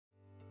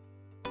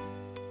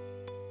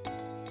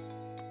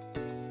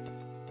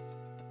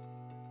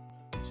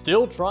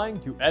Still trying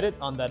to edit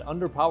on that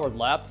underpowered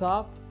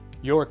laptop?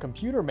 Your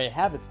computer may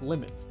have its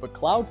limits, but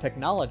cloud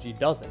technology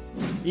doesn't.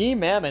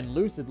 eMAM and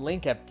Lucid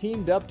Link have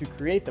teamed up to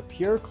create the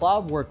Pure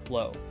Cloud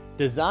workflow,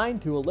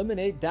 designed to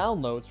eliminate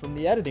downloads from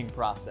the editing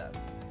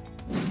process.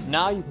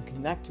 Now you can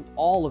connect to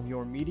all of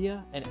your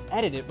media and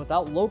edit it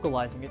without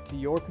localizing it to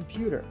your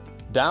computer.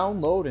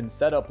 Download and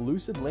set up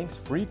Lucid Link's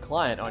free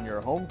client on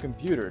your home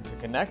computer to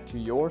connect to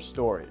your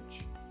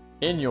storage.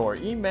 In your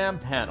eMAM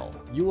panel,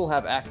 you will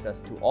have access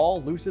to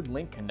all Lucid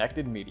Link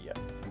connected media.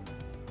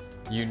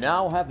 You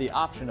now have the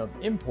option of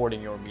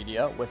importing your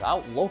media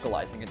without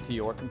localizing it to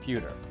your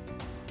computer.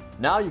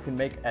 Now you can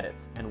make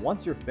edits, and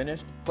once you're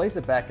finished, place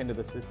it back into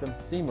the system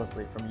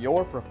seamlessly from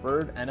your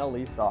preferred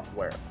NLE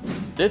software.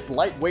 This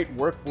lightweight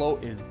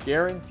workflow is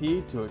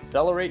guaranteed to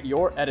accelerate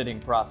your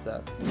editing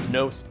process.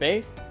 No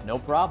space, no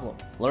problem.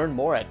 Learn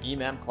more at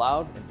eMAM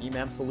Cloud and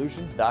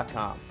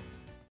eMAMsolutions.com.